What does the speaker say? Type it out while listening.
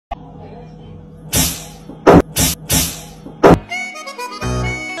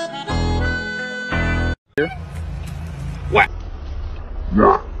What?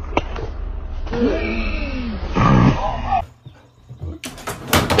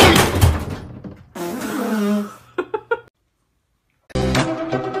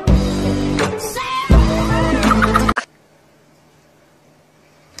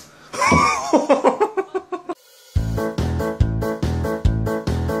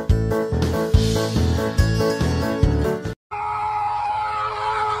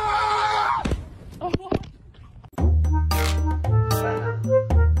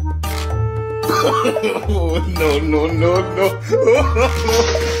 No, no, no, no.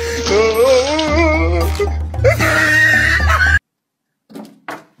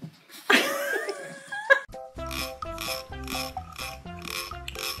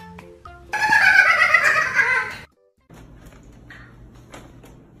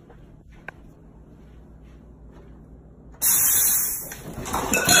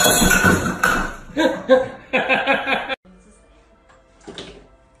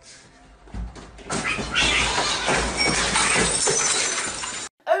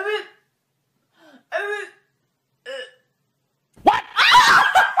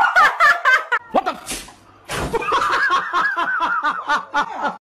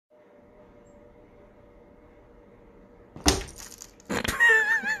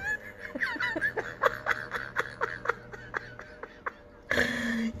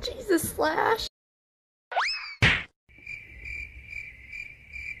 Jesus, Slash.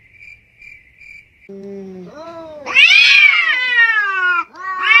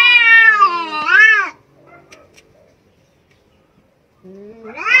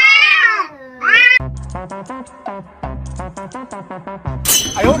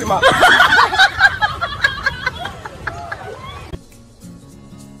 I hold him up.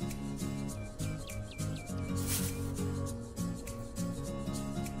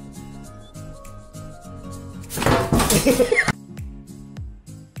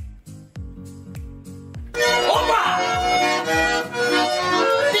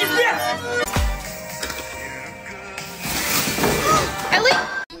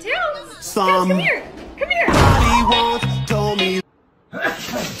 Tails, come here. Come here. Once told me.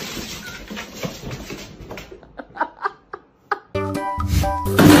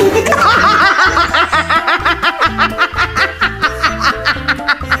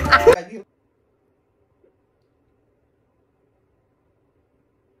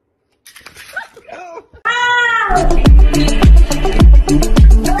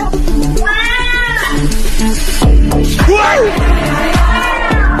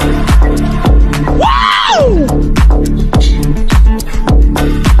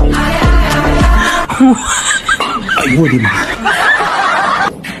 Ay, di ba?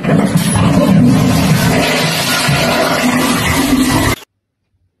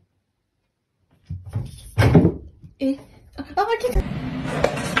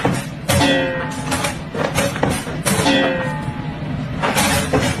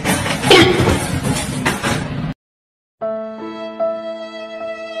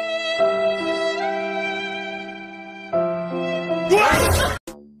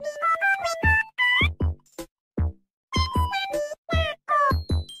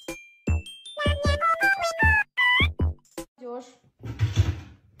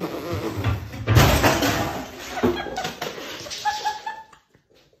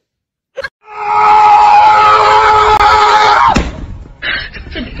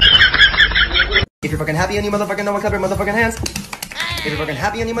 If you're fucking happy and you motherfucking know it, clap your motherfucking hands. If you're fucking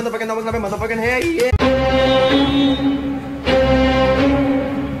happy and you motherfucking know it, clap your motherfucking hands. Yeah.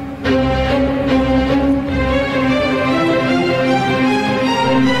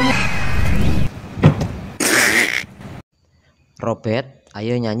 Robert,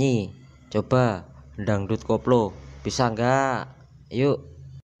 ayo nyanyi. Coba dangdut koplo. Bisa nggak? Yuk.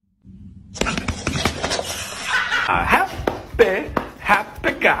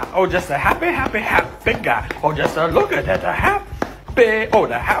 Happy guy. Oh, just a happy guy. Oh, just a look at that, a happy. Oh,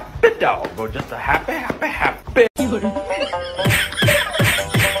 the happy dog. Oh, just a happy.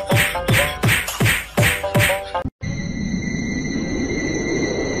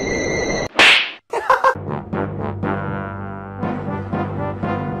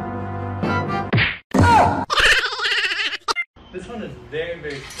 This one is very,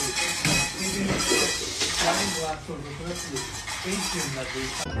 very sweet. Wine glass of the Asian that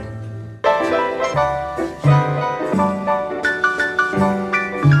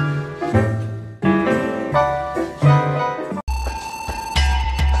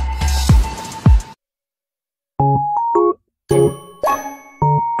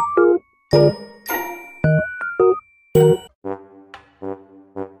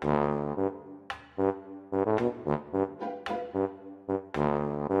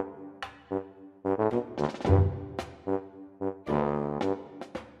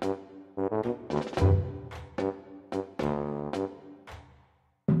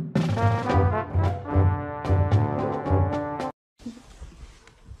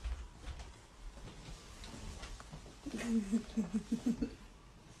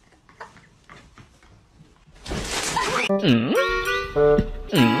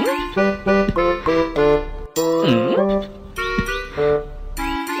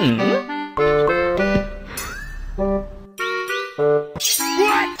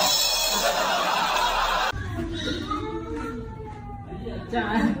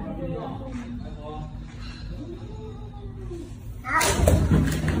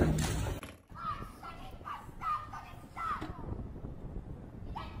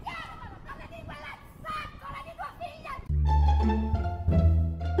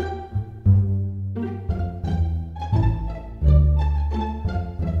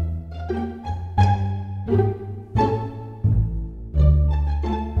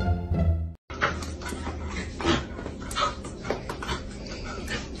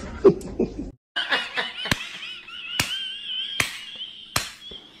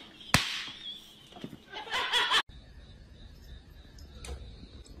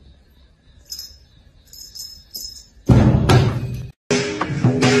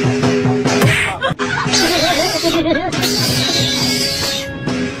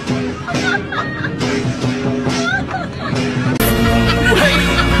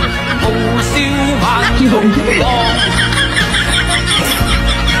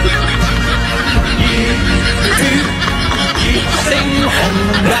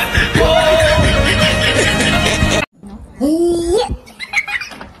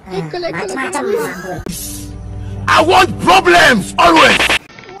I want problems always.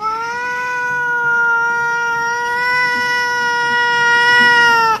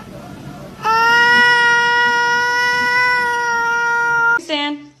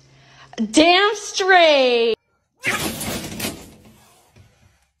 Stand damn straight.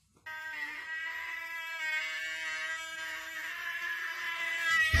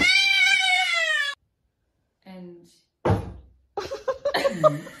 And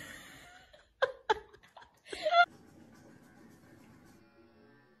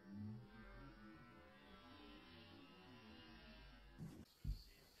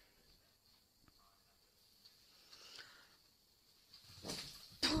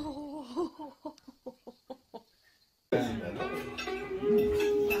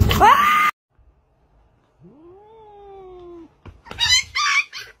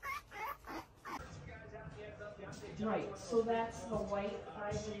right, so that's the white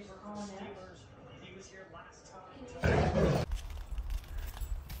ivory on it. He was here last time.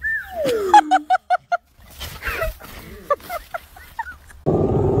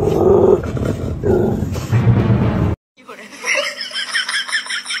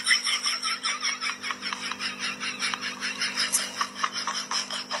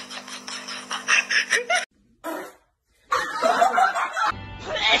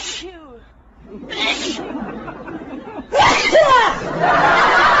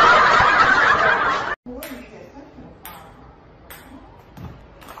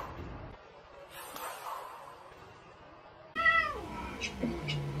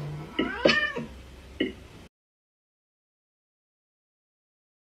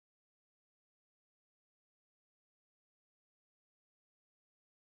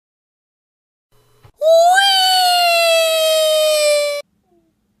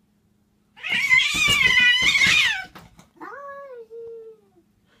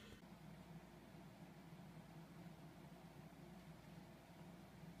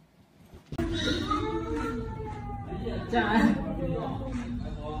 Done.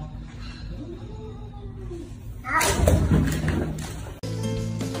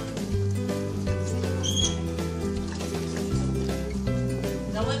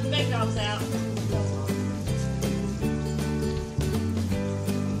 Don't let the big dogs out.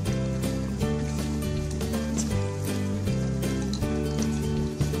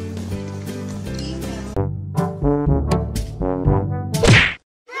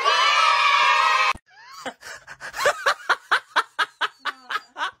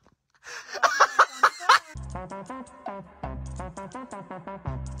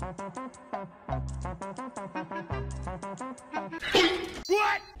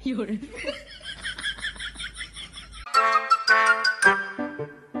 What?